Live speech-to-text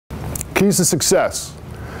Keys to success.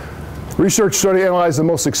 Research study analyzed the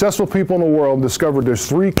most successful people in the world and discovered there's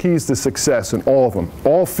 3 keys to success in all of them.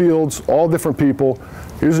 All fields, all different people.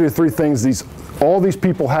 Here's the 3 things all these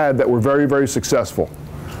people had that were very, very successful.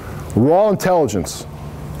 Raw intelligence,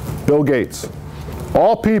 Bill Gates.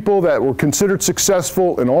 All people that were considered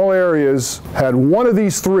successful in all areas had one of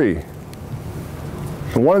these 3.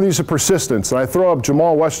 And one of these is persistence. And I throw up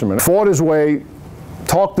Jamal Westerman. Fought his way,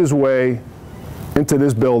 talked his way into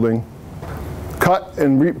this building, cut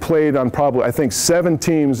and played on probably, I think, 7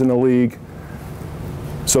 teams in the league.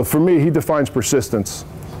 So for me, he defines persistence.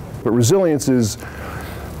 But resilience is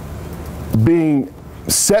being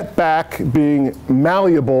set back, being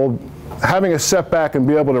malleable, having a setback and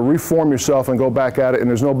be able to reform yourself and go back at it. And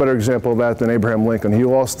there's no better example of that than Abraham Lincoln. He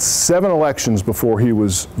lost 7 elections before he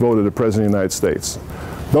was voted a president of the United States.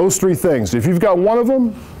 Those 3 things. If you've got one of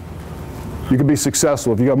them, you can be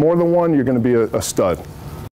successful. If you got more than one, you're going to be a stud.